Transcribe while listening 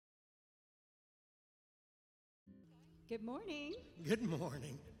Good morning. Good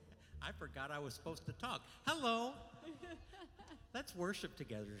morning. I forgot I was supposed to talk. Hello. Let's worship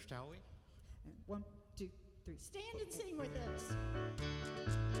together, shall we? 1, 2, 3. Stand and sing with us.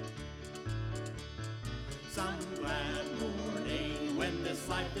 Some glad morning when this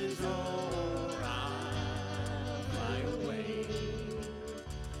life is o'er, I'll fly away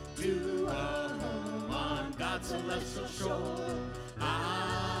to a home on God's celestial shore.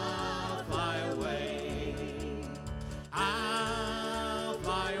 I'll fly away. I'll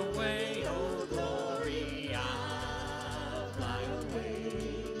fly away, oh glory, I'll fly away.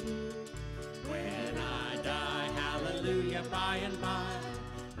 When I die, hallelujah, by and by,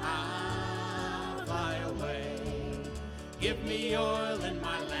 I'll fly away. Give me oil in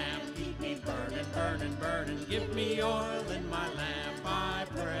my lamp, keep me burning, burning, burning. Give me oil in my lamp, I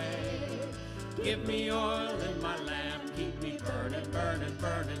pray. Give me oil in my lamp, keep me burning, burning,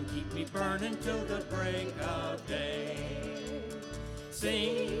 burning. Keep me burning till the break of day.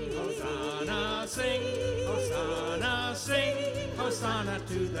 Sing, Hosanna, sing, Hosanna, sing, Hosanna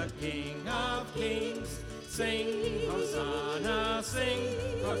to the King of Kings. Sing, Hosanna, sing,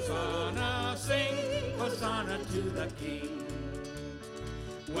 Hosanna, sing, Hosanna to the King.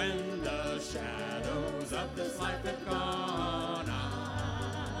 When the shadows of this life have gone,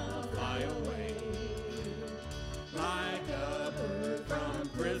 I'll fly away. Like a bird from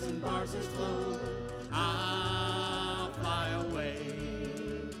prison bars is flown, I'll fly away.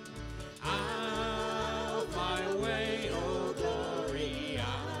 I'll fly away, oh glory,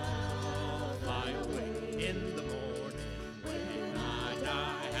 I'll fly away. In the morning when I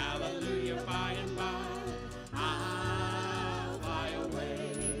die, hallelujah, by and by, I'll fly away.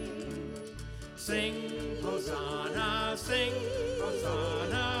 Sing, Hosanna, sing,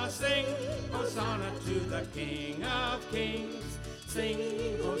 Hosanna, sing, Hosanna to the King of Kings.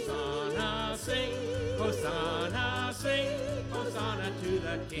 Sing, Hosanna, sing, Hosanna, sing, Hosanna to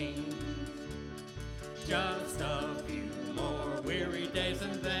the King. Just a few more weary days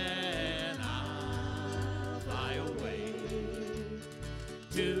and then I'll fly away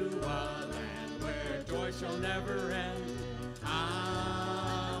to a land where joy shall never end.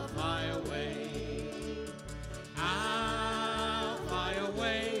 I'll fly away. I'll fly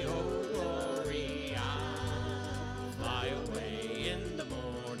away, oh glory, I'll fly away. In the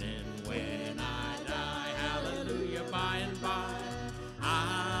morning when I die, hallelujah, by and by,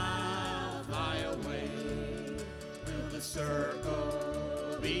 I'll fly away. Will the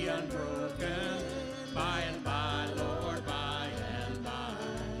circle be unbroken by and by, Lord, by and by?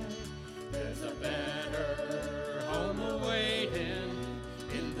 There's a better home awaiting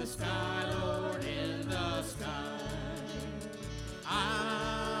in the sky, Lord, in the sky.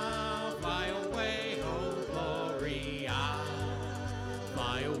 I'll fly away, oh glory, I'll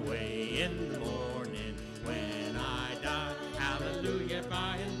fly away. In the morning when I die, hallelujah,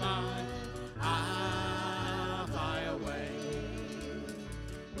 by and by, I'll fly away.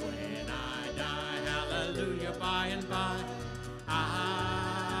 When I die, hallelujah, by and by,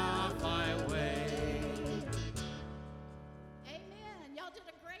 I'll fly away. Amen. Y'all did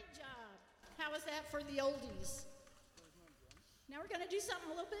a great job. How was that for the oldies? Now we're going to do something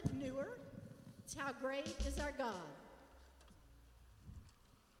a little bit newer. It's How Great Is Our God.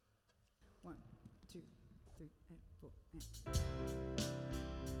 1, 2, 3, and 4.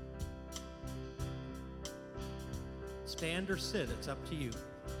 Stand or sit, it's up to you.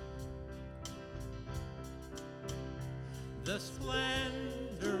 The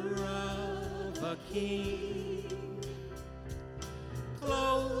splendor of a king,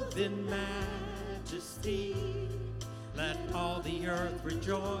 clothed in majesty. Let all the earth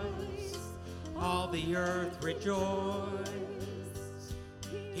rejoice, all the earth rejoice.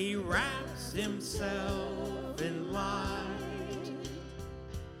 He wraps himself in light,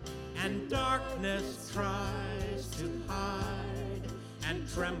 and darkness tries to hide, and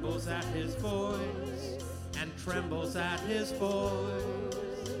trembles at his voice, and trembles at his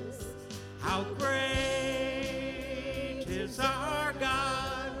voice. How great is our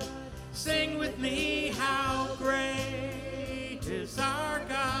God! Sing with me, how great is our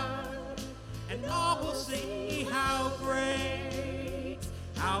God! And all will see how great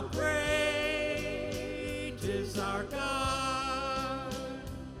is our God.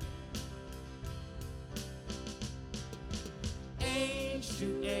 Age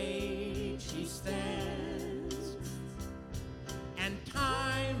to age he stands, and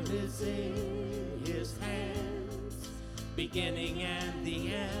time is in his hands. Beginning and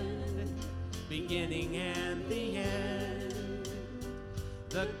the end, beginning and the end.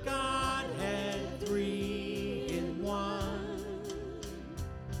 The Godhead three in one.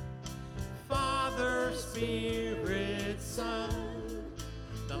 Father, Spirit,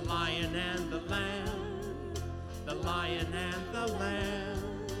 Lion and the Lamb, the Lion and the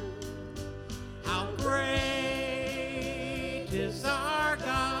Lamb. How great is our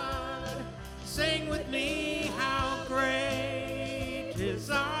God. Sing with me, how great is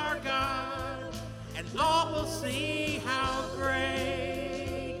our God. And all will see how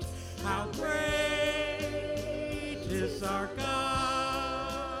great is our God.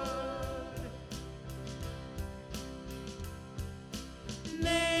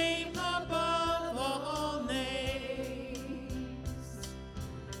 Name above all names,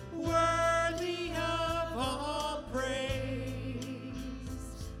 worthy of all praise.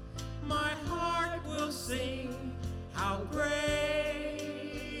 My heart will sing, how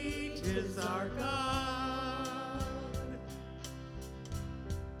great is our God.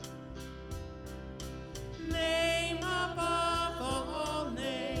 Name above all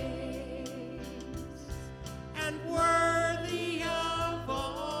names, and worthy of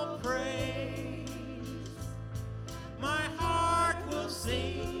all praise. My heart will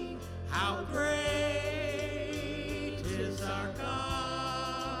sing, how great is our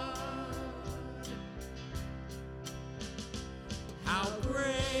God. How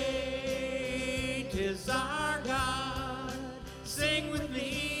great is our God. Sing with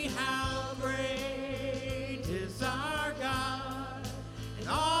me, how great is our God. And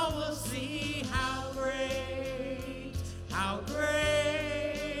all will see how great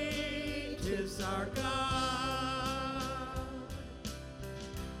is our God.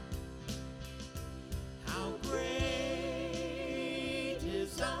 How great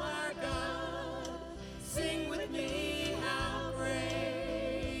is our God. Sing with me, how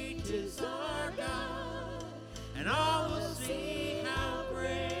great is our God. And all will see how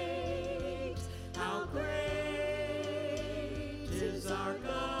great is our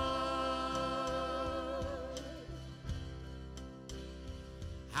God.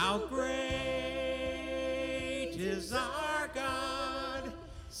 How great is our God.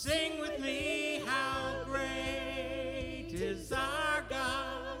 Sing with me, how great is our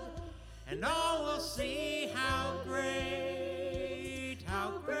God. And all will see how great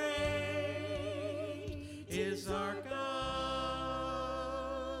is our God.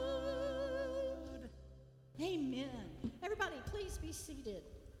 Amen. Everybody, please be seated.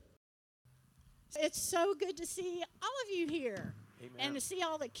 It's so good to see all of you here. Amen. And to see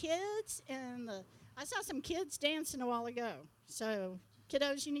all the kids. I saw some kids dancing a while ago. So,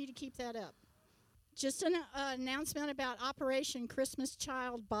 kiddos, you need to keep that up. Just an announcement about Operation Christmas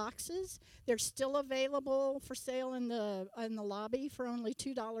Child boxes. They're still available for sale in the lobby for only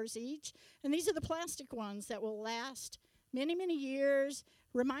 $2 each. And these are the plastic ones that will last many, many years,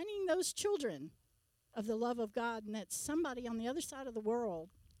 reminding those children of the love of God and that somebody on the other side of the world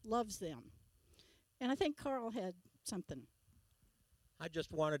loves them. And I think Carl had something. I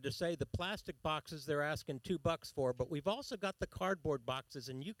just wanted to say the plastic boxes they're asking $2 for, but we've also got the cardboard boxes,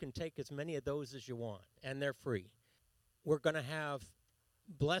 and you can take as many of those as you want, and they're free. We're going to have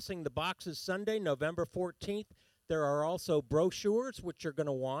Blessing the Boxes Sunday, November 14th. There are also brochures, which you're going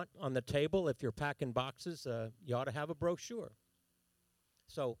to want on the table. If you're packing boxes, you ought to have a brochure.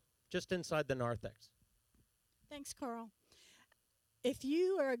 So just inside the narthex. Thanks, Carl. If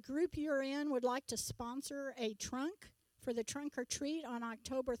you or a group you're in would like to sponsor a trunk for the trunk or treat on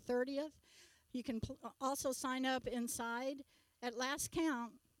October 30th, you can also sign up inside. At last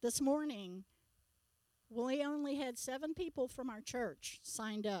count this morning, we only had 7 people from our church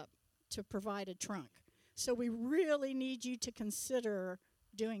signed up to provide a trunk. So we really need you to consider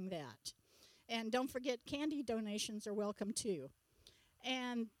doing that. And don't forget, candy donations are welcome too.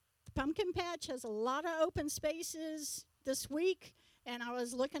 And the Pumpkin Patch has a lot of open spaces this week, and I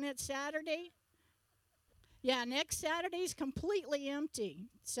was looking at Saturday. Yeah, next Saturday's completely empty.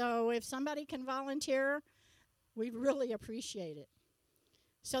 So if somebody can volunteer, we'd really appreciate it.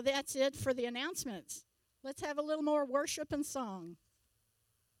 So that's it for the announcements. Let's have a little more worship and song.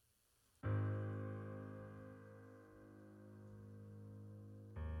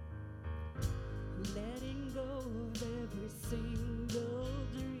 Letting go of every single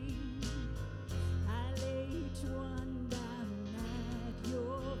dream, I lay each one down at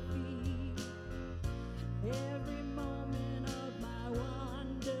your feet. Every moment of my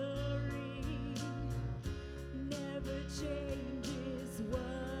wandering never changes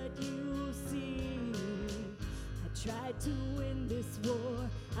what you see. I tried to win this war,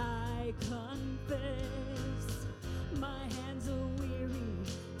 I confess. My hands are weary,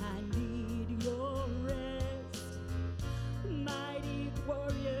 I need your rest. Mighty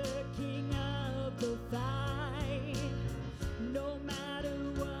warrior, king of the fight. No matter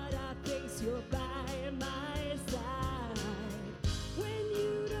what I face, you're by my side. When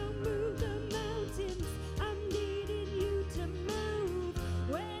you don't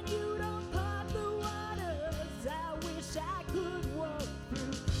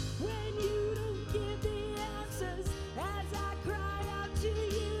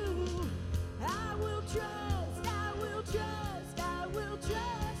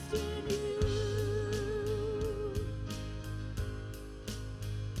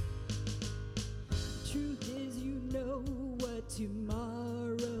what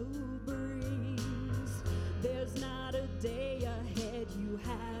tomorrow brings. There's not a day ahead you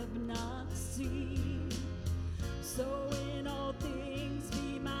have not seen. So in all things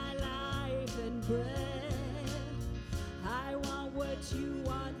be my life and breath. I want what you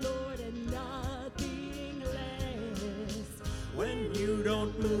want, Lord, and nothing less. When you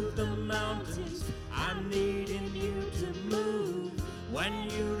don't move the mountains, I'm needing you to move. When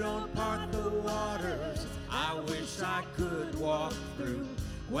you don't part the waters, I wish I could walk through.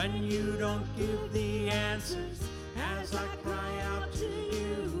 When you don't give the answers, as I cry out to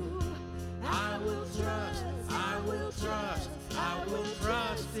you, I will trust, I will trust, I will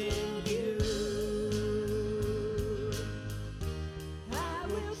trust in you. I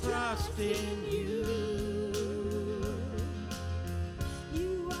will trust in you.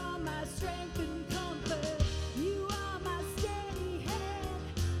 You are my strength and comfort. You are my steady hand.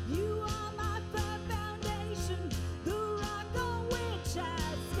 You are my firm foundation, the rock on which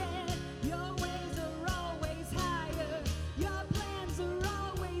I stand. Your ways are always higher. Your plans are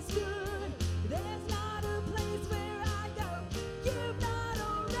always good. There's not a place where I go you've not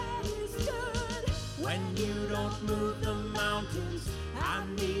already stood. When you don't move the mountains,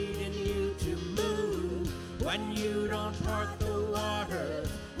 I'm needing you to move. When you don't part the waters,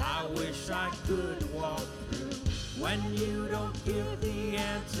 I wish I could walk through. When you don't give the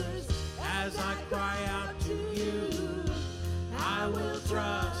answers, as I cry out to you, I will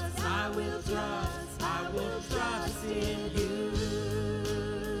trust, I will trust, I will trust in you.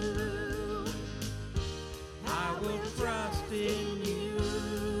 I will trust in you.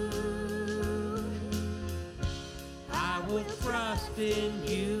 I will trust in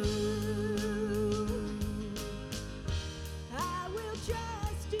you. I will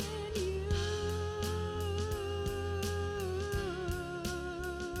trust in you.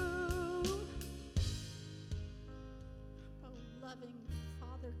 Oh, loving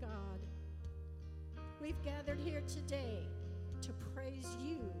Father God, we've gathered here today to praise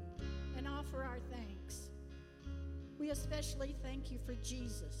you and offer our thanks. We especially thank you for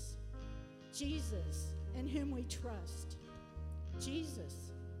Jesus. Jesus, in whom we trust.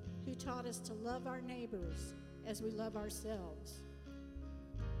 Jesus, who taught us to love our neighbors as we love ourselves.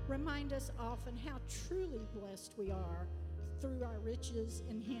 Remind us often how truly blessed we are through our riches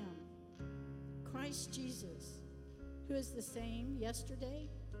in him. Christ Jesus, who is the same yesterday,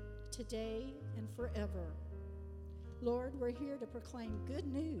 today, and forever. Lord, we're here to proclaim good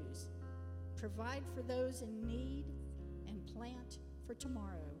news, provide for those in need, and plant for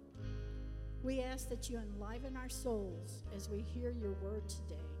tomorrow. We ask that you enliven our souls as we hear your word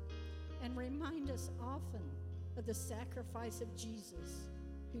today, and remind us often of the sacrifice of Jesus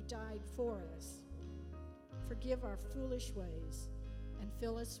who died for us. Forgive our foolish ways and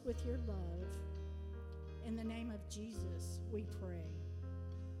fill us with your love. In the name of Jesus, we pray.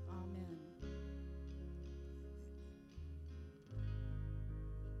 Amen.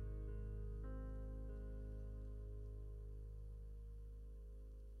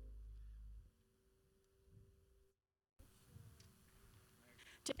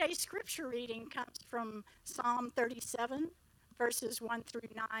 Today's scripture reading comes from Psalm 37, verses 1 through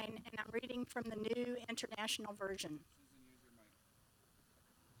 9, and I'm reading from the New International Version.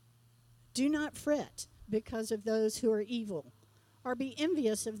 Do not fret because of those who are evil, or be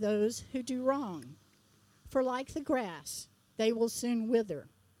envious of those who do wrong. For like the grass, they will soon wither.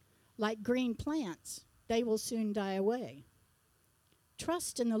 Like green plants, they will soon die away.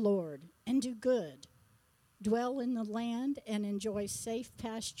 Trust in the Lord and do good. Dwell in the land and enjoy safe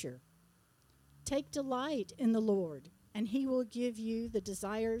pasture. Take delight in the Lord, and he will give you the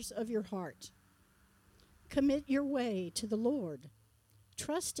desires of your heart. Commit your way to the Lord.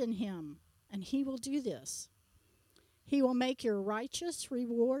 Trust in him, and he will do this. He will make your righteous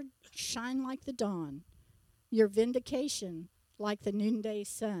reward shine like the dawn, your vindication like the noonday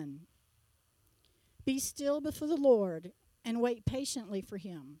sun. Be still before the Lord and wait patiently for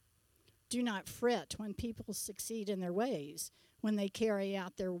him. Do not fret when people succeed in their ways, when they carry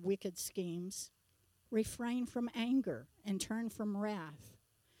out their wicked schemes. Refrain from anger and turn from wrath.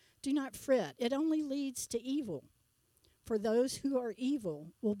 Do not fret, it only leads to evil. For those who are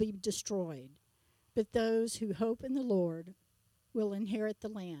evil will be destroyed, but those who hope in the Lord will inherit the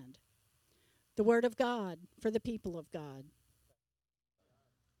land. The word of God for the people of God.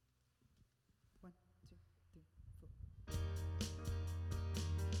 1, 2, 3, 4.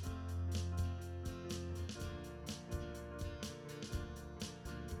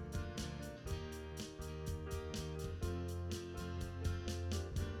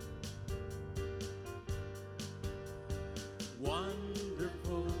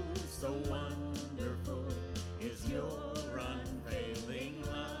 Wonderful, so wonderful is your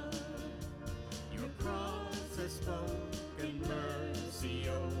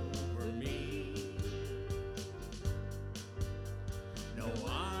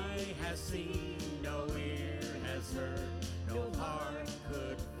has seen, no ear has heard, no heart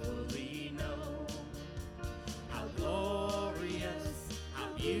could fully know how glorious,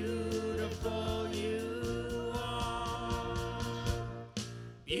 how beautiful you are.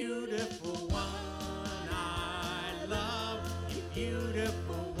 Beautiful one I love,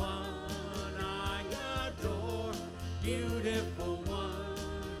 beautiful one I adore, beautiful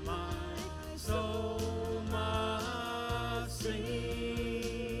one my soul must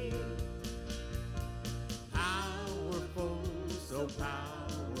sing. Powerful, so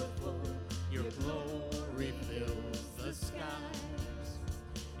powerful, your glory fills the skies.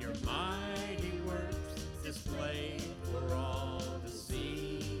 Your mighty works displayed for all to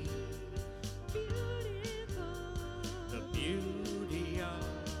see. The beauty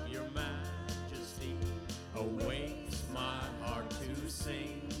of your majesty awakes my heart to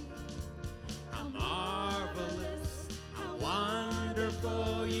sing. How marvelous, how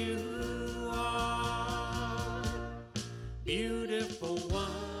wonderful you are. Beautiful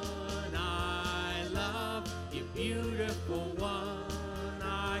one I love, you beautiful one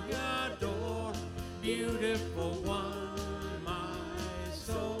I adore, beautiful one my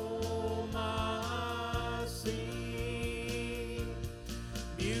soul must see.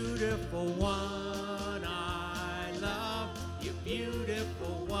 Beautiful one I love, you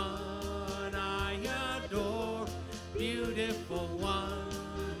beautiful one I adore, beautiful one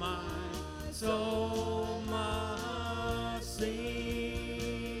my soul must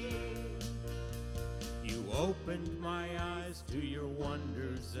see. You opened my eyes to your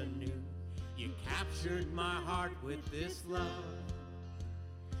wonders anew. You captured my heart with this love.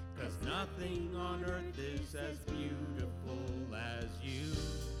 'Cause nothing on earth is as beautiful as you.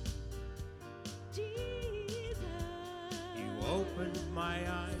 You opened my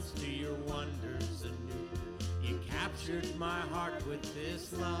eyes to your wonders anew. You captured my heart with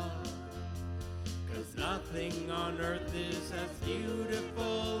this love. 'Cause nothing on earth is as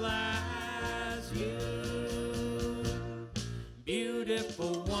beautiful as you.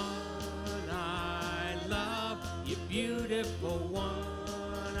 Beautiful one I love, you beautiful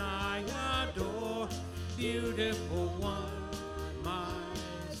one I adore, beautiful one my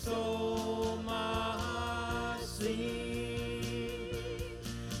soul must see.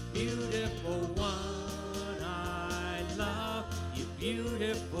 Beautiful one I love, you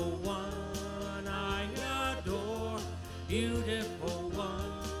beautiful one I adore, beautiful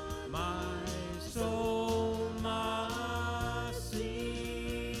one my soul must see.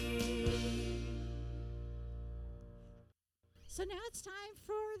 So now it's time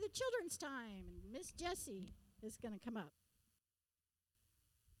for the children's time. Miss Jessie is going to come up.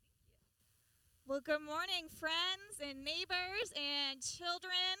 Well, good morning, friends and neighbors and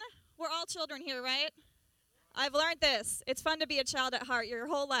children. We're all children here, right? I've learned this. It's fun to be a child at heart your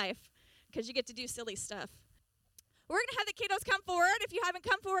whole life because you get to do silly stuff. We're going to have the kiddos come forward. If you haven't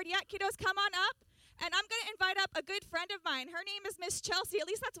come forward yet, kiddos, come on up. And I'm going to invite up a good friend of mine. Her name is Miss Chelsea. At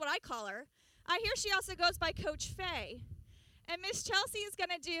least that's what I call her. I hear she also goes by Coach Faye. And Miss Chelsea is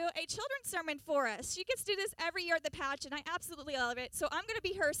going to do a children's sermon for us. She gets to do this every year at the patch, and I absolutely love it. So I'm going to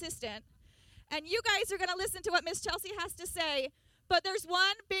be her assistant. And you guys are going to listen to what Miss Chelsea has to say. But there's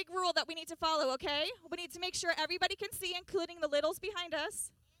one big rule that we need to follow, okay? We need to make sure everybody can see, including the littles behind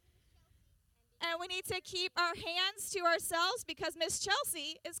us. And we need to keep our hands to ourselves because Miss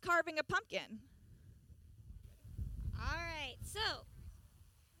Chelsea is carving a pumpkin. All right, so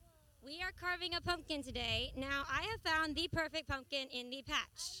we are carving a pumpkin today. Now, I have found the perfect pumpkin in the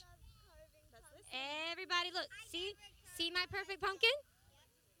patch. Everybody look, see my perfect pumpkin?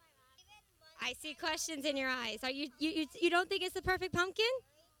 I see questions in your eyes. Are you don't think it's the perfect pumpkin?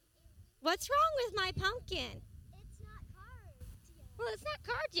 What's wrong with my pumpkin? It's not carved yet. Well, it's not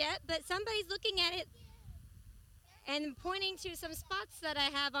carved yet, but somebody's looking at it and pointing to some spots that I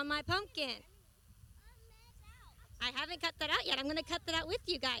have on my pumpkin. I haven't cut that out yet. I'm going to cut that out with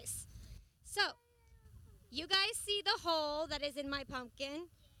you guys. So, you guys see the hole that is in my pumpkin.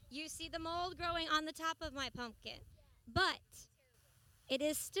 You see the mold growing on the top of my pumpkin. But it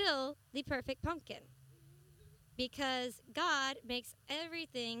is still the perfect pumpkin because God makes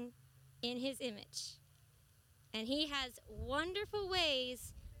everything in his image. And he has wonderful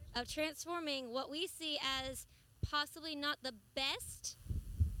ways of transforming what we see as possibly not the best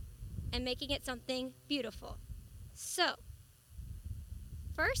and making it something beautiful. So,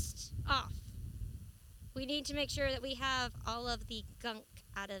 first off, we need to make sure that we have all of the gunk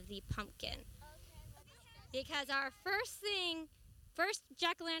out of the pumpkin. Because our first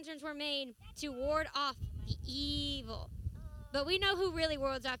jack-o'-lanterns were made to ward off the evil. But we know who really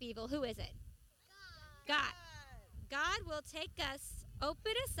wards off evil. Who is it? God. God will take us,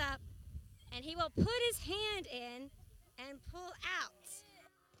 open us up, and he will put his hand in and pull out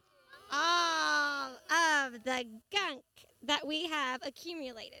all of the gunk that we have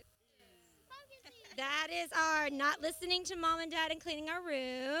accumulated. That is our not listening to mom and dad and cleaning our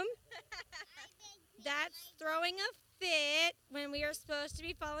room. That's throwing a fit when we are supposed to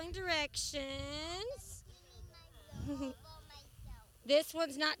be following directions. This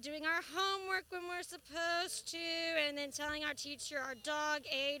one's not doing our homework when we're supposed to, and then telling our teacher our dog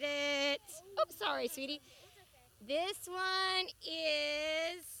ate it. Oh, sorry, sweetie. This one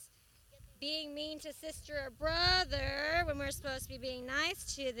is being mean to sister or brother when we're supposed to be being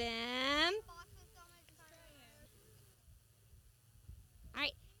nice to them. All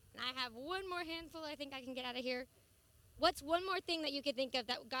right, and I have one more handful I think I can get out of here. What's one more thing that you could think of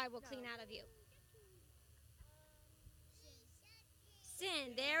that God will clean out of you?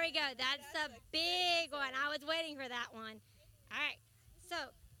 Sin. There we go. That's the big one. I was waiting for that one. All right. So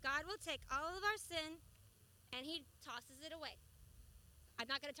God will take all of our sin and he tosses it away. I'm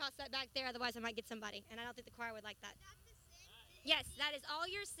not going to toss that back there, otherwise I might get somebody. And I don't think the choir would like that. Yes, that is all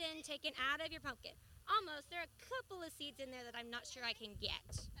your sin taken out of your pumpkin. Almost. There are a couple of seeds in there that I'm not sure I can get.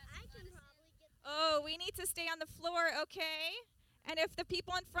 I can probably get. Oh, we need to stay on the floor, okay? And if the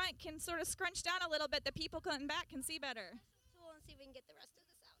people in front can sort of scrunch down a little bit, the people coming back can see better. So we'll see if we can get the rest of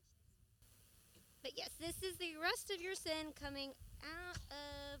this out. But yes, this is the rest of your sin coming out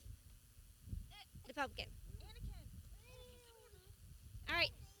of the pumpkin. All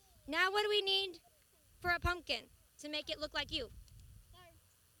right. Now what do we need for a pumpkin to make it look like you?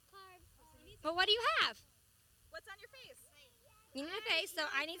 Carbs. Well, what do you have? What's on your face? You need a face, so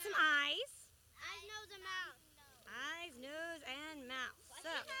I need some eyes. Eyes, nose, and mouth. Eyes, nose, and mouth.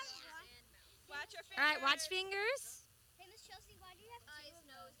 So, Watch your fingers. all right, watch fingers. Hey, Miss Chelsea, why do you have eyes,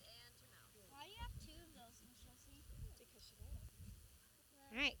 nose, and mouth? Why do you have two of those, Miss Chelsea?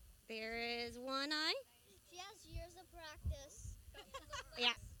 All right, there is one eye. She has years of practice.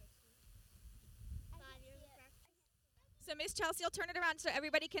 Yeah. 5 years of practice. So Miss Chelsea will turn it around so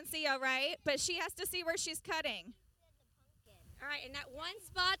everybody can see, all right? But she has to see where she's cutting. All right, and that one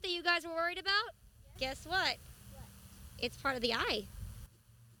spot that you guys were worried about, guess what? It's part of the eye.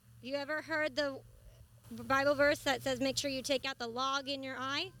 You ever heard the Bible verse that says make sure you take out the log in your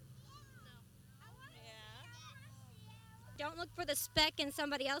eye? Don't look for the speck in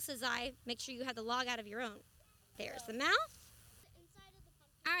somebody else's eye. Make sure you have the log out of your own. There's the mouth. Inside of the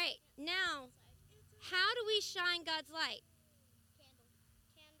pumpkin. All right, now, how do we shine God's light?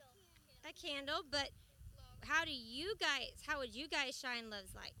 Candle. A candle, but how would you guys shine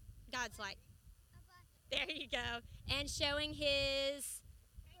love's light, God's light? There you go. And showing his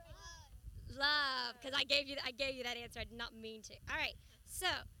love, because I gave you that answer. I did not mean to. All right, so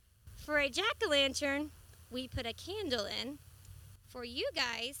for a jack-o'-lantern, we put a candle in. For you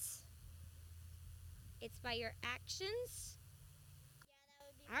guys, it's by your actions. Yeah, that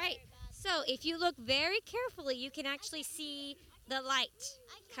would be All right, very bad. so if you look very carefully, you can actually see the light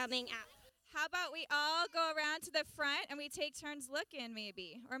coming out. How about we all go around to the front and we take turns looking,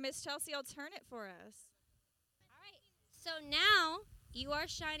 maybe? Or Miss Chelsea will turn it for us. All right, so now you are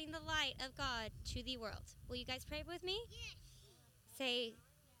shining the light of God to the world. Will you guys pray with me? Yes. Say,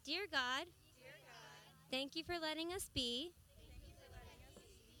 Dear God, thank you for letting us be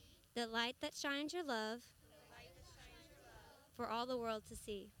the light that shines your love for all the world to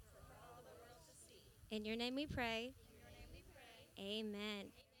see. In your name we pray.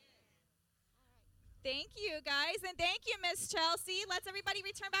 Amen. Thank you, guys. And thank you, Miss Chelsea. Let's everybody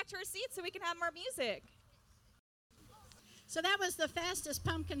return back to our seats so we can have more music. So that was the fastest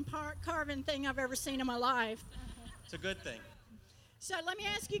pumpkin carving thing I've ever seen in my life. It's a good thing. So let me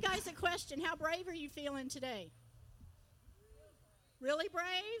ask you guys a question. How brave are you feeling today? Really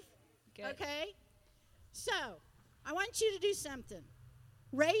brave? Good. Okay. So I want you to do something.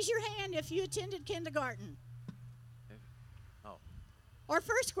 Raise your hand if you attended kindergarten. Oh. Or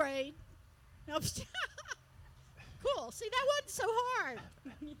first grade. Nope. Cool. See, that wasn't so hard.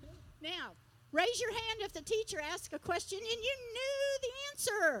 Now, raise your hand if the teacher asked a question and you knew the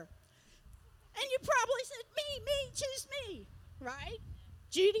answer. And you probably said, me, choose me. Right?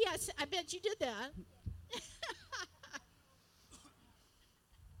 Judy, I bet you did that.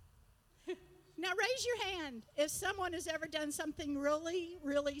 Now raise your hand if someone has ever done something really,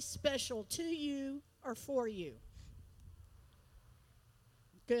 really special to you or for you.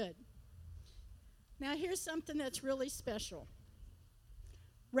 Good. Now here's something that's really special.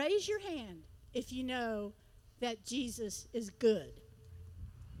 Raise your hand if you know that Jesus is good.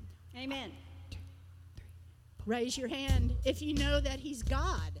 Amen. Raise your hand if you know that he's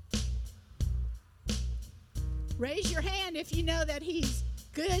God. Raise your hand if you know that he's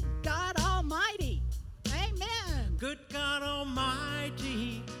good God Almighty.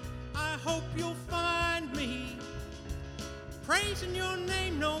 you'll find me praising your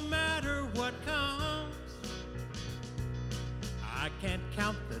name no matter what comes. I can't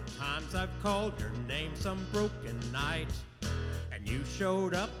count the times I've called your name some broken night, and you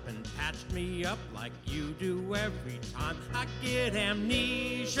showed up and patched me up like you do every time. I get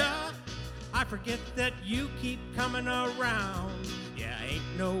amnesia, I forget that you keep coming around. Yeah, ain't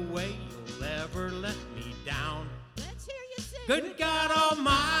no way you'll ever let me down. Let's hear you sing. Good God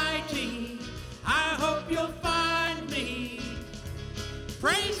Almighty, I hope you'll find me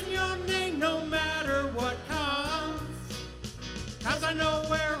praising your name no matter what comes. 'Cause I know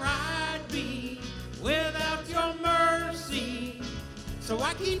where I'd be without your mercy. So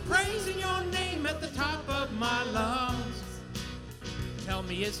I keep praising your name at the top of my lungs. Tell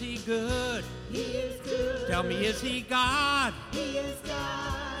me, is he good? He is good. Tell me, is he God? He is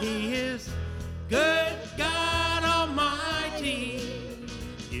God. He is good, God Almighty.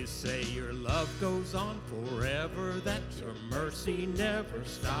 You say your love goes on forever, that your mercy never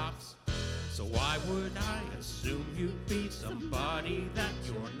stops. So why would I assume you'd be somebody that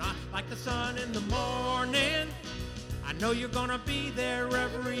you're not? Like the sun in the morning, I know you're gonna be there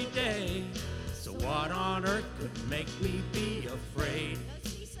every day. So what on earth could make me be afraid? Let's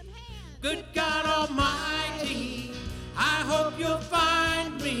see some hands. Good God Almighty, I hope you'll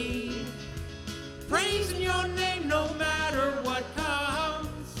find me praising your name no matter what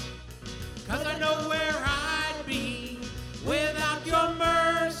comes. 'Cause I know where I'd be without your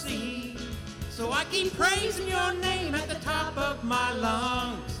mercy. So I keep praising your name at the top of my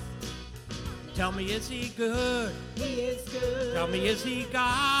lungs. Tell me, is he good? He is good. Tell me, is he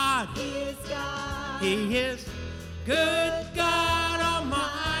God? He is God. He is good, God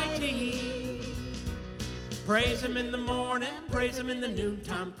Almighty. Praise him in the morning, praise him in the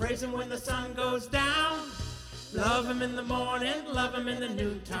noontime, praise him when the sun goes down. Love him in the morning, love him in the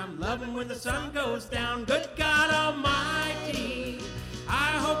noontime, love him when the sun goes down. Good God Almighty,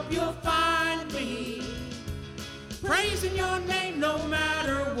 I hope you'll find me praising your name no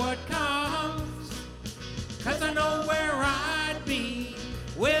matter what comes. 'Cause I know where I'd be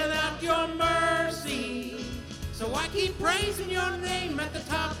without your mercy. So I keep praising your name at the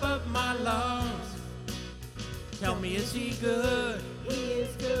top of my lungs. Tell me, is he good? He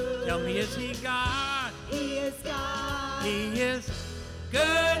is good. Tell me, is he God? He is God. He is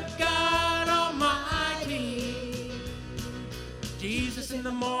good, God Almighty. Jesus in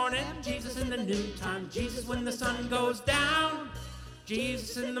the morning, Jesus in the noontime, Jesus when the sun goes down.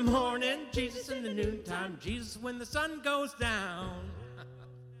 Jesus in the morning, Jesus in the noontime, Jesus when the sun goes down.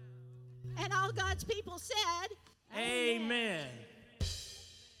 And all God's people said, Amen.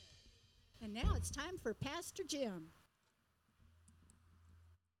 And now it's time for Pastor Jim.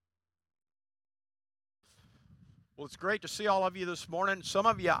 Well, it's great to see all of you this morning. Some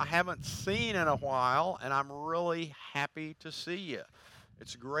of you I haven't seen in a while, and I'm really happy to see you.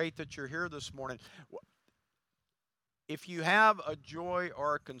 It's great that you're here this morning. If you have a joy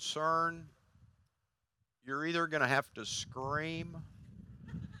or a concern, you're either going to have to scream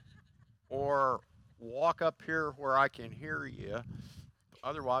or walk up here where I can hear you.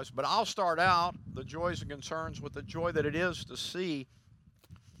 Otherwise, but I'll start out the joys and concerns with the joy that it is to see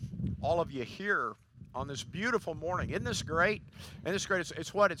all of you here on this beautiful morning. Isn't this great? Isn't this great?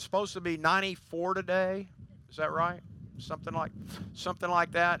 It's what it's supposed to be 94 today. Is that right? Something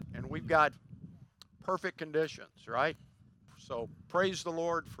like that. And we've got perfect conditions, right? So praise the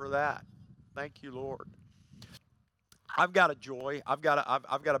Lord for that. Thank you, Lord. I've got a joy. I've got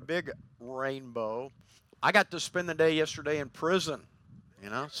a big rainbow. I got to spend the day yesterday in prison,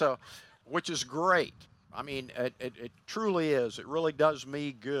 so which is great. I mean, it truly is. It really does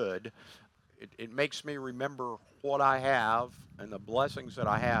me good. It makes me remember what I have and the blessings that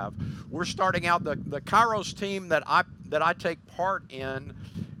I have. We're starting out the Kairos team that I take part in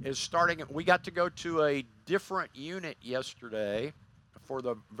is starting. We got to go to a different unit yesterday for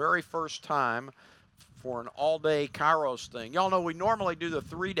the very first time for an all-day Kairos thing. Y'all know we normally do the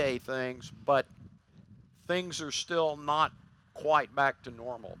 3-day things, but things are still not quite back to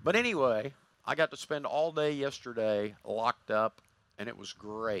normal. But anyway, I got to spend all day yesterday locked up, and it was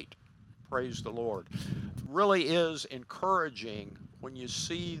great. Praise the Lord. It really is encouraging when you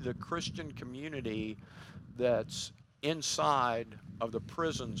see the Christian community that's inside of the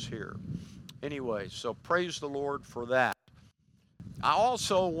prisons here. Anyway, so praise the Lord for that. I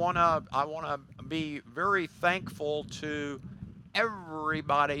also want to be very thankful to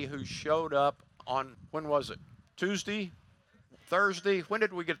everybody who showed up on, when was it? Tuesday? Thursday? When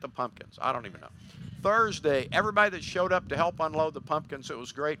did we get the pumpkins? I don't even know. Thursday, everybody that showed up to help unload the pumpkins, it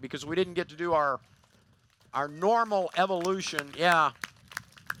was great because we didn't get to do our normal evolution. Yeah.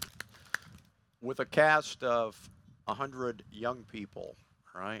 with a cast of 100 young people,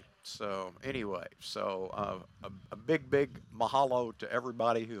 right? So anyway, a big mahalo to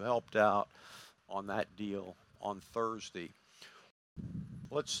everybody who helped out on that deal on Thursday.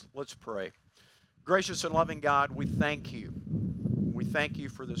 Let's pray. Gracious and loving God, we thank you. We thank you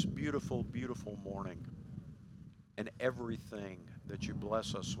for this beautiful, beautiful morning and everything that you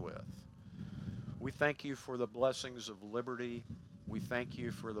bless us with. We thank you for the blessings of liberty. We thank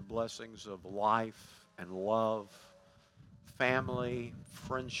you for the blessings of life and love, family,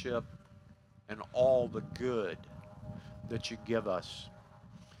 friendship, and all the good that you give us.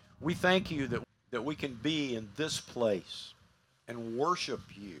 We thank you that we can be in this place and worship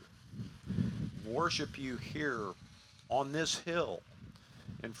you here on this hill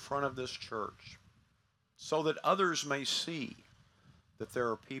in front of this church, so that others may see that there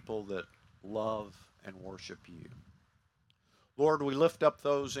are people that love and worship you. Lord, we lift up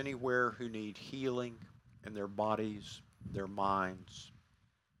those anywhere who need healing in their bodies, their minds,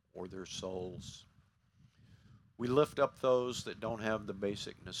 or their souls. We lift up those that don't have the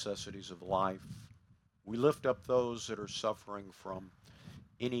basic necessities of life. We lift up those that are suffering from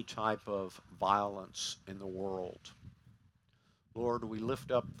any type of violence in the world. Lord, we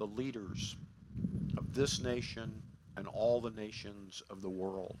lift up the leaders of this nation and all the nations of the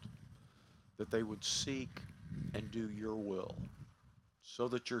world, that they would seek and do your will, so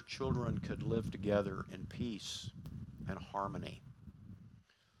that your children could live together in peace and harmony.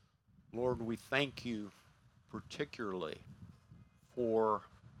 Lord, we thank you particularly for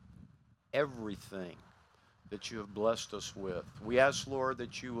everything that you have blessed us with. We ask, Lord,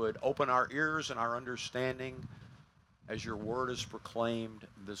 that you would open our ears and our understanding as your word is proclaimed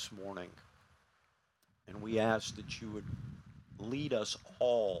this morning. And we ask that you would lead us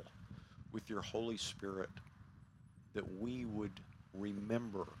all with your Holy Spirit, that we would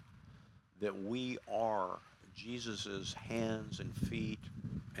remember that we are Jesus' hands and feet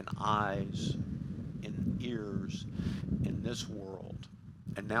and eyes and ears in this world.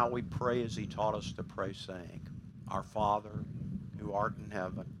 And now we pray as he taught us to pray, saying, Our Father, who art in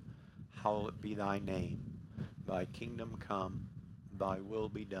heaven, hallowed be thy name. Thy kingdom come, thy will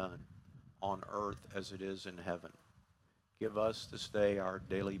be done, on earth as it is in heaven. Give us this day our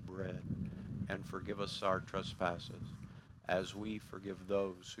daily bread, and forgive us our trespasses, as we forgive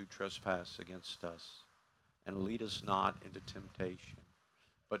those who trespass against us. And lead us not into temptation,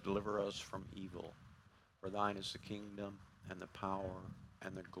 but deliver us from evil. For thine is the kingdom, and the power,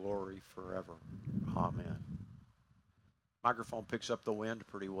 and the glory forever. Amen. Microphone picks up the wind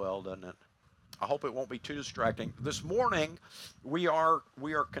pretty well, doesn't it? I hope it won't be too distracting. This morning, we are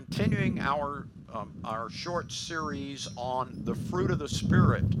continuing our short series on the fruit of the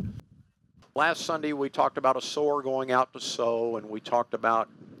Spirit. Last Sunday, we talked about a sower going out to sow, and we talked about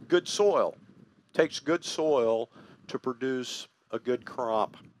good soil. It takes good soil to produce a good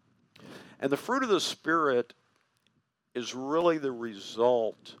crop. And the fruit of the Spirit is really the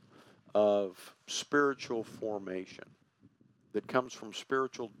result of spiritual formation that comes from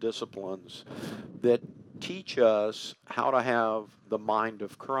spiritual disciplines that teach us how to have the mind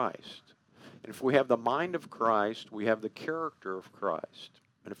of Christ. And if we have the mind of Christ, we have the character of Christ.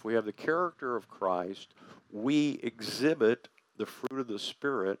 And if we have the character of Christ, we exhibit the fruit of the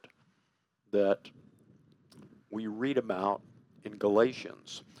Spirit that we read about in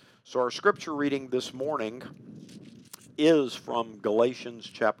Galatians. So our scripture reading this morning is from Galatians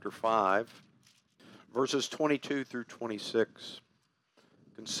chapter 5, verses 22 through 26.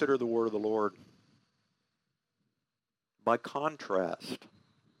 Consider the word of the Lord. By contrast,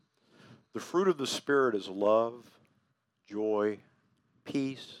 the fruit of the Spirit is love, joy,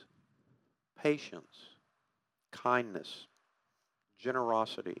 peace, patience, kindness,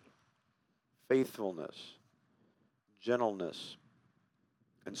 generosity, faithfulness, gentleness,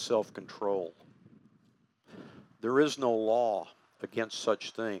 and self-control. There is no law against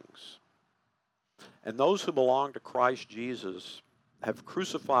such things. And those who belong to Christ Jesus have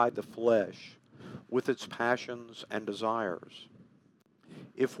crucified the flesh with its passions and desires.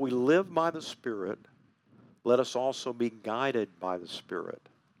 If we live by the Spirit, let us also be guided by the Spirit.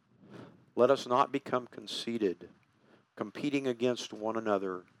 Let us not become conceited, competing against one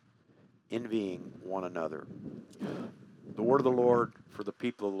another, envying one another. The word of the Lord for the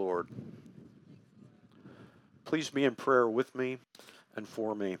people of the Lord. Please be in prayer with me and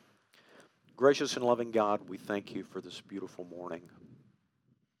for me. Gracious and loving God, we thank you for this beautiful morning.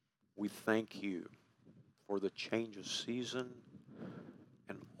 We thank you for the change of season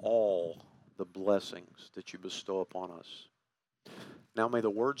and all the blessings that you bestow upon us. Now may the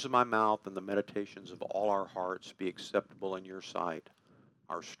words of my mouth and the meditations of all our hearts be acceptable in your sight,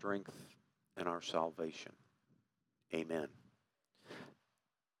 our strength and our salvation. Amen.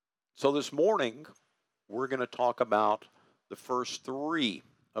 So this morning, we're going to talk about the first three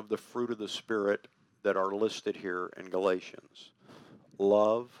of the fruit of the Spirit that are listed here in Galatians.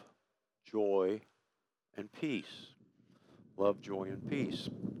 Love, joy, and peace. Love, joy, and peace.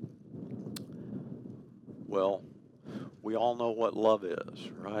 Well, we all know what love is,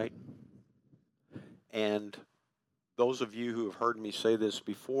 right? And those of you who have heard me say this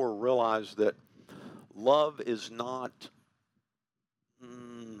before realize that love is not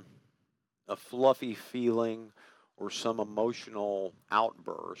a fluffy feeling or some emotional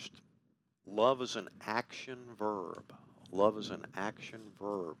outburst. Love is an action verb. Love is an action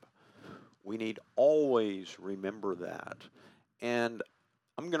verb. We need always remember that. And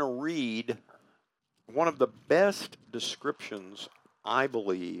I'm going to read one of the best descriptions, I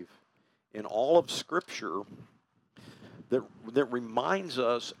believe, in all of Scripture that reminds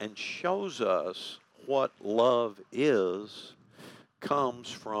us and shows us what love is, comes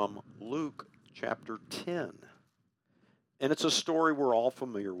from Luke chapter 10. And it's a story we're all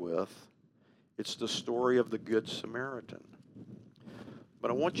familiar with. It's the story of the Good Samaritan.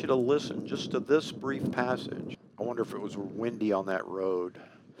 But I want you to listen just to this brief passage. I wonder if it was windy on that road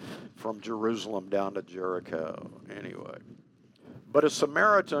from Jerusalem down to Jericho. Anyway. But a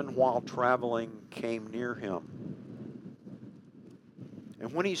Samaritan, while traveling, came near him.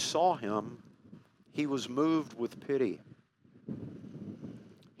 And when he saw him, he was moved with pity.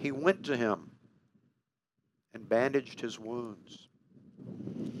 He went to him and bandaged his wounds,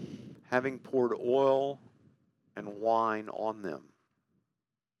 having poured oil and wine on them.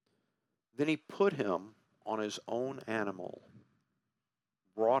 Then he put him on his own animal,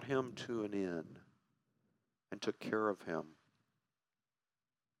 brought him to an inn, and took care of him.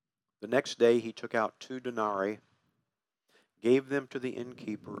 The next day he took out 2 denarii, gave them to the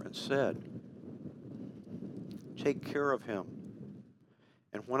innkeeper, and said, "Take care of him,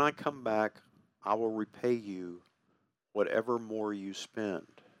 and when I come back, I will repay you whatever more you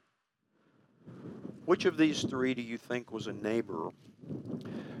spend." Which of these 3 do you think was a neighbor?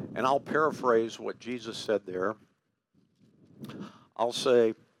 And I'll paraphrase what Jesus said there. I'll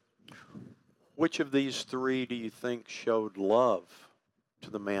say, which of these 3 do you think showed love to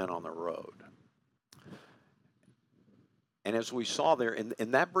the man on the road? And as we saw there,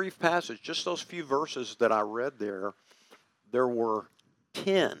 in that brief passage, just those few verses that I read there, there were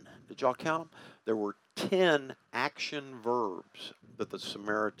 10. Did y'all count them? There were 10 action verbs that the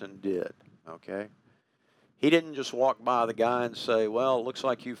Samaritan did, okay? He didn't just walk by the guy and say, "Well, it looks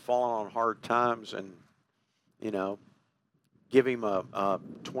like you've fallen on hard times," and, give him a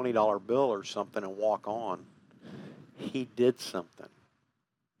 $20 bill or something and walk on. He did something.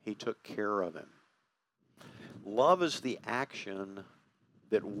 He took care of him. Love is the action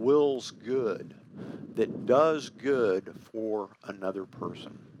that wills good, that does good for another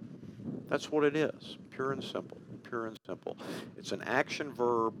person. That's what it is, pure and simple, pure and simple. It's an action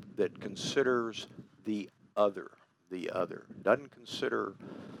verb that considers the other, the other. It doesn't consider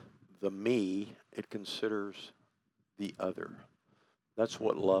the me, it considers the other. That's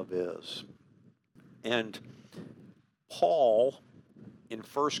what love is. And Paul in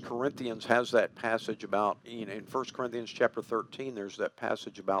 1 Corinthians has that passage about, in 1 Corinthians chapter 13, there's that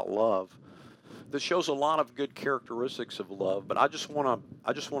passage about love that shows a lot of good characteristics of love. But I just want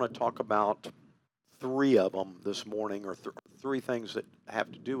to talk about 3 of them this morning, or 3 things that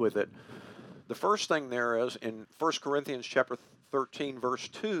have to do with it. The first thing there is in 1 Corinthians chapter 13, verse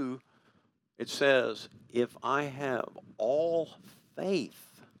 2, it says, "If I have all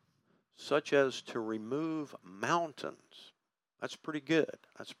faith such as to remove mountains," that's pretty good.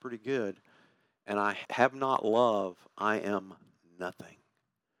 That's pretty good. "And I have not love, I am nothing."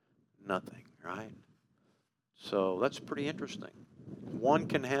 Nothing, right? So that's pretty interesting. One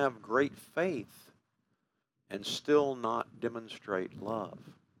can have great faith and still not demonstrate love.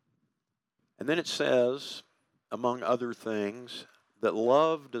 And then it says, among other things, that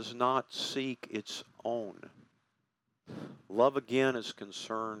love does not seek its own. Love, again, is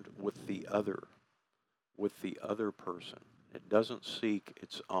concerned with the other person. It doesn't seek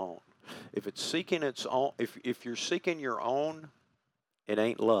its own. If it's seeking its own, if you're seeking your own, it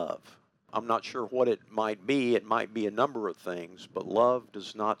ain't love. I'm not sure what it might be. It might be a number of things, but love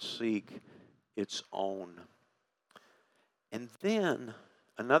does not seek its own. And then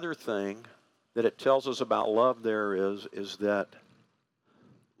another thing that it tells us about love there is that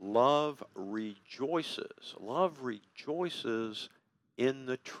love rejoices. Love rejoices in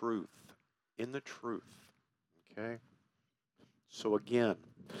the truth. In the truth. Okay? So again,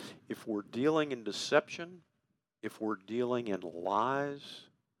 if we're dealing in deception, if we're dealing in lies,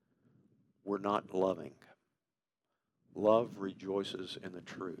 we're not loving. Love rejoices in the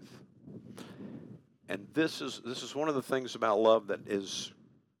truth. And this is one of the things about love that is,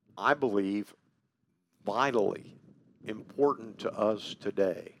 I believe, vitally important to us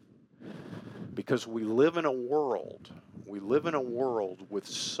today. Because we live in a world with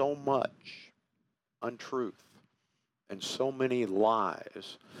so much untruth and so many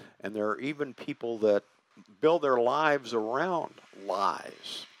lies. And there are even people that build their lives around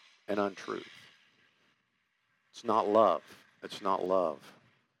lies and untruth. It's not love. It's not love.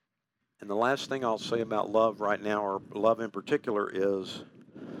 And the last thing I'll say about love right now, or love in particular, is,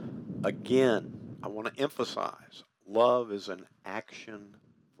 again, I want to emphasize, love is an action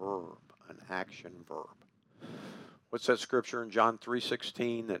verb. An action verb. What's that scripture in John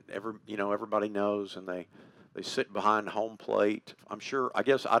 3:16 that everybody knows, and they sit behind home plate? I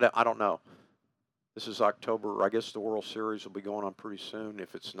don't know. This is October. I guess the World Series will be going on pretty soon,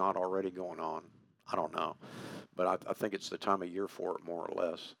 if it's not already going on. I don't know. But I think it's the time of year for it, more or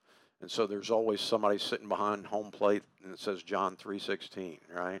less. And so there's always somebody sitting behind home plate, and it says John 3:16,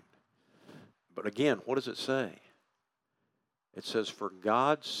 right? But again, what does it say? It says, for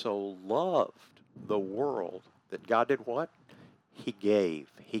God so loved the world that God did what? He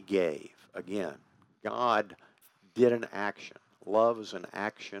gave. He gave. Again, God did an action. Love is an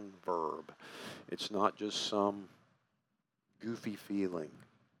action verb. It's not just some goofy feeling.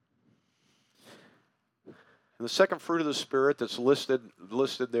 And the second fruit of the Spirit that's listed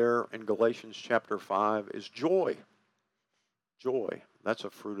there in Galatians chapter 5 is joy. Joy. That's a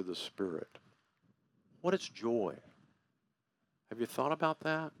fruit of the Spirit. What is joy? Have you thought about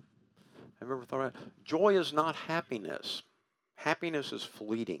that? Have you ever thought about it? Joy is not happiness. Happiness is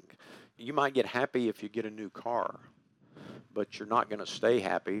fleeting. You might get happy if you get a new car, but you're not going to stay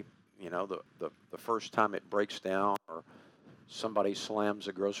happy. The first time it breaks down, or somebody slams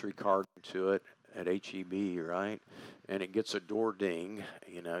a grocery cart into it at H-E-B, right? And it gets a door ding,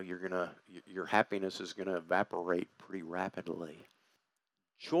 your happiness is going to evaporate pretty rapidly.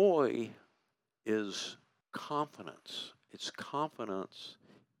 Joy is confidence. It's confidence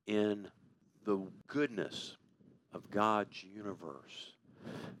in the goodness of God's universe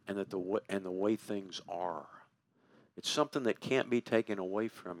and the way things are. It's something that can't be taken away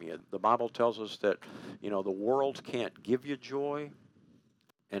from you. The Bible tells us that, the world can't give you joy,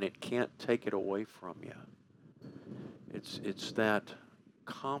 and it can't take it away from you. It's that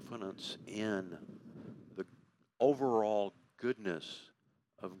confidence in the overall goodness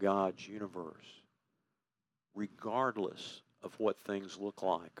of God's universe, regardless of what things look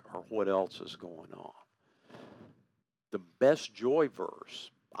like or what else is going on. The best joy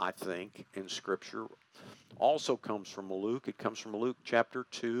verse, I think, in Scripture also comes from Luke. It comes from Luke chapter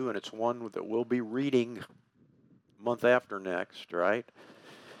 2, and it's one that we'll be reading month after next, right?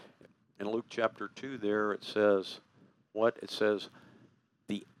 In Luke chapter 2 there it says, what? It says,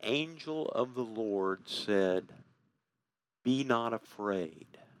 the angel of the Lord said, be not afraid.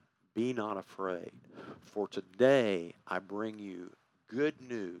 Be not afraid. For today I bring you good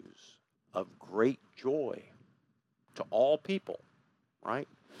news of great joy to all people, right?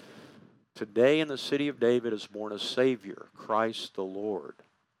 Today in the city of David is born a Savior, Christ the Lord.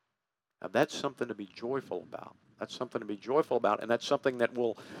 Now that's something to be joyful about. That's something to be joyful about, and that's something that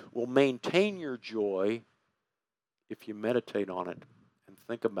will maintain your joy if you meditate on it and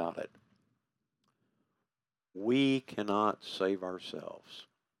think about it. We cannot save ourselves.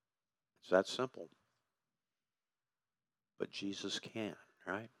 It's that simple. But Jesus can,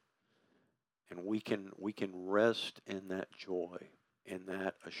 right? And we can rest in that joy, in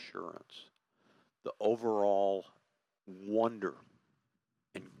that assurance. The overall wonder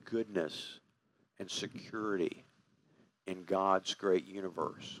and goodness and security in God's great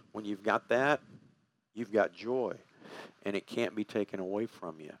universe. When you've got that, you've got joy. And it can't be taken away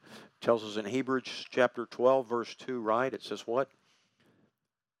from you. It tells us in Hebrews chapter 12, verse 2, right? It says what?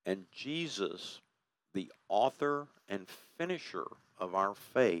 And Jesus, the author and finisher of our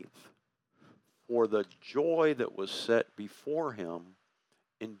faith, for the joy that was set before him,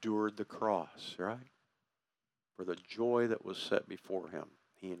 endured the cross, right? For the joy that was set before him,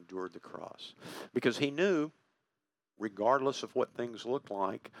 he endured the cross. Because he knew, regardless of what things looked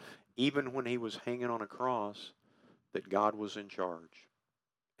like, even when he was hanging on a cross, that God was in charge.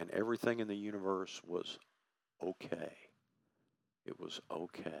 And everything in the universe was okay. It was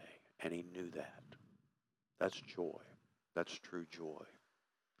okay. And he knew that. That's joy. That's true joy.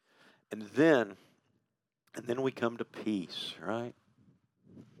 And then we come to peace, right?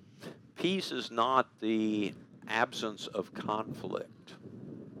 Peace is not the absence of conflict.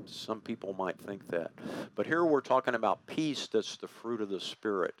 Some people might think that. But here we're talking about peace that's the fruit of the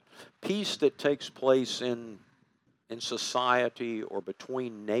Spirit. Peace that takes place in society or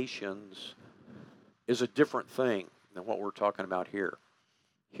between nations is a different thing than what we're talking about here.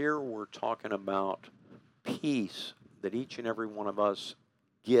 Here we're talking about peace that each and every one of us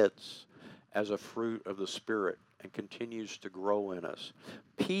gets as a fruit of the Spirit and continues to grow in us.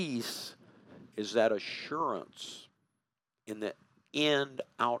 Peace is that assurance in the end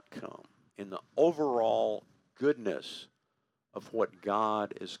outcome, in the overall goodness of what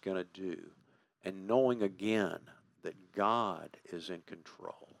God is going to do, and knowing again that God is in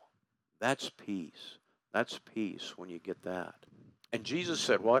control. That's peace. That's peace when you get that. And Jesus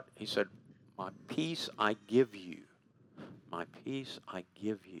said what? He said, my peace I give you. My peace I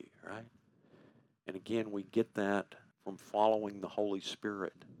give you, right? And again, we get that from following the Holy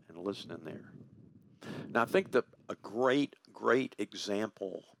Spirit and listening there. Now, I think that a great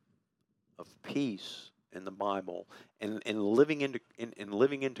example of peace in the Bible and living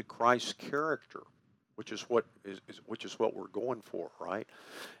into Christ's character, which is what we're going for, right?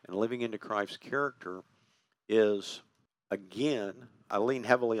 And living into Christ's character is, again, I lean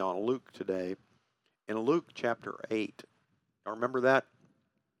heavily on Luke today. In Luke chapter 8, I remember that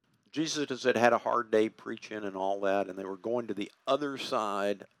Jesus had a hard day preaching and all that, and they were going to the other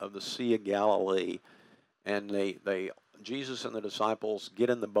side of the Sea of Galilee, and Jesus and the disciples get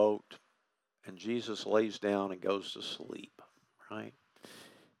in the boat, and Jesus lays down and goes to sleep, right?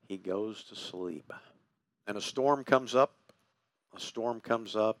 He goes to sleep. And a storm comes up,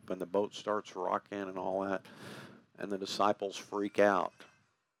 and the boat starts rocking and all that, and the disciples freak out,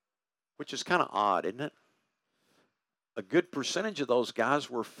 which is kind of odd, isn't it? A good percentage of those guys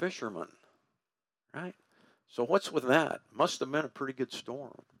were fishermen, right? So what's with that? Must have been a pretty good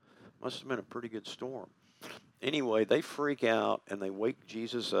storm. Anyway, they freak out, and they wake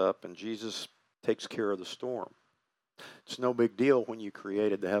Jesus up, and Jesus takes care of the storm. It's no big deal when you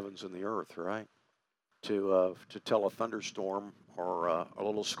created the heavens and the earth, right? To tell a thunderstorm or a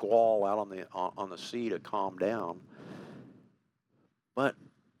little squall out on the sea to calm down. But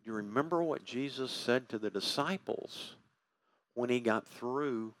you remember what Jesus said to the disciples when he got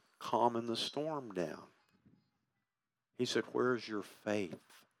through calming the storm down? He said, "Where is your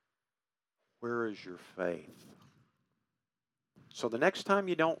faith? Where is your faith?" So the next time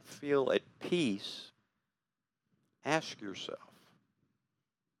you don't feel at peace, ask yourself,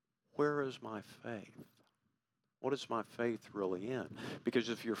 where is my faith? What is my faith really in? Because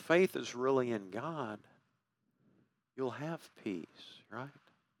if your faith is really in God, you'll have peace, right?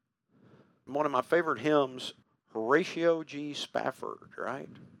 One of my favorite hymns, Horatio G. Spafford, right?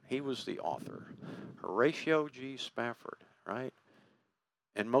 He was the author. Horatio G. Spafford, right?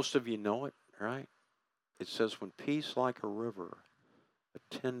 And most of you know it, right? It says, when peace like a river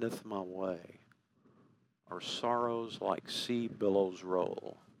attendeth my way, our sorrows like sea billows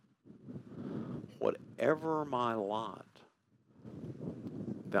roll. Whatever my lot,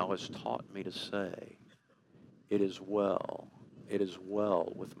 thou hast taught me to say, it is well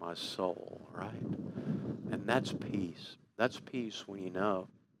with my soul, right? And that's peace. That's peace when you know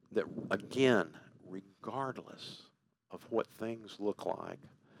that, again, regardless of what things look like,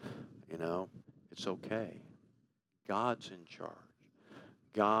 it's okay. God's in charge.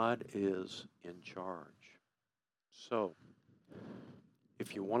 God is in charge. So,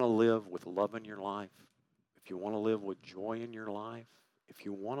 if you want to live with love in your life, if you want to live with joy in your life, if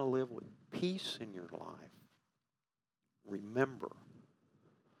you want to live with peace in your life, remember,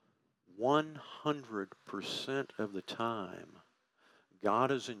 100% of the time, God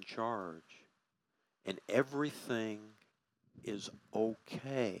is in charge, and everything is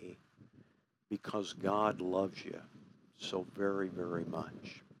okay because God loves you so very, very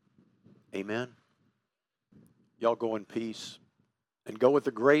much. Amen? Y'all go in peace and go with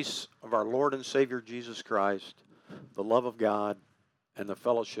the grace of our Lord and Savior Jesus Christ, the love of God, and the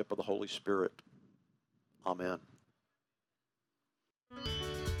fellowship of the Holy Spirit. Amen.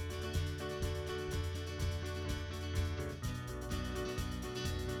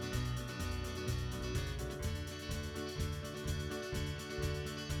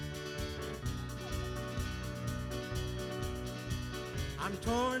 I'm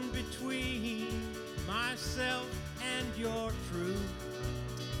torn between myself and your truth.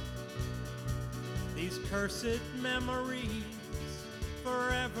 These cursed memories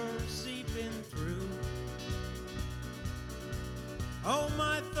forever seeping through. Oh,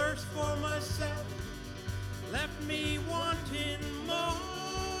 my thirst for myself left me wanting more,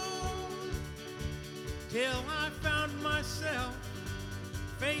 till I found myself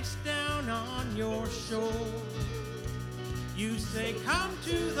face down on your shore. You say, come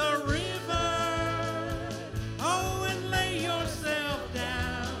to the river, oh, and lay yourself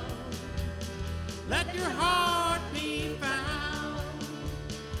down. Let your heart be found.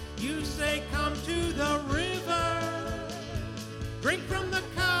 You say, come to the river, drink from the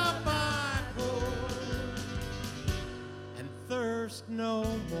cup I pour, and thirst no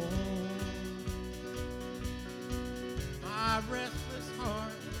more. My restless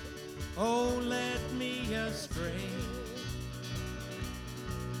heart, oh, led me astray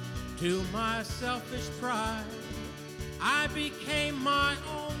to my selfish pride. I became my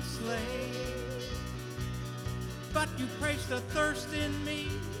own slave. But you quenched the thirst in me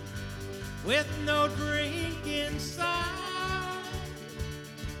with no drink inside.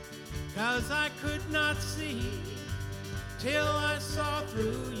 'Cause I could not see till I saw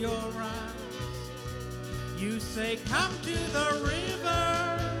through your eyes. You say, come to the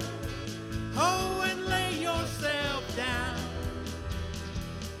river, oh, and lay yourself down.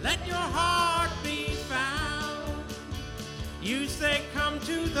 Let your heart be found. You say, come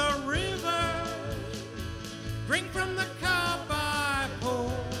to the river, drink from the cup I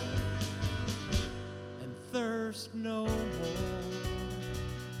pour, and thirst no more.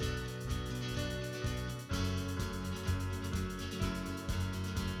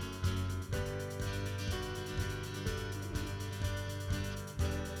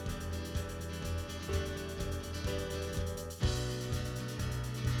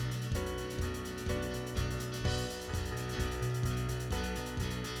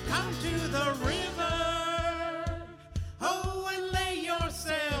 Come to the river, oh, and lay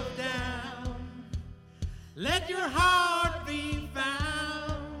yourself down. Let your heart be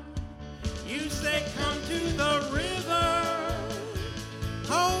found. You say, come to the river,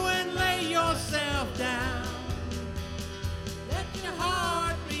 oh, and lay yourself down. Let your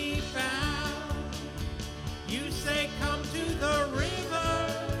heart be found. You say, come to the river,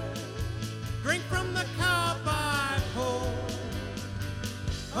 drink from the cup I pour.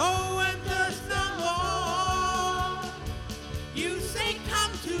 Oh, and thirst no more. You say,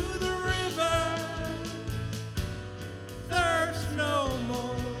 come to the river, thirst no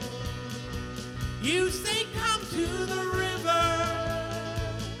more. You say, come to the river,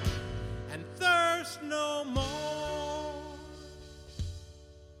 and thirst no more.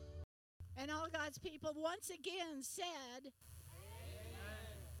 And all God's people once again said,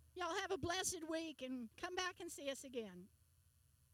 y'all have a blessed week and come back and see us again.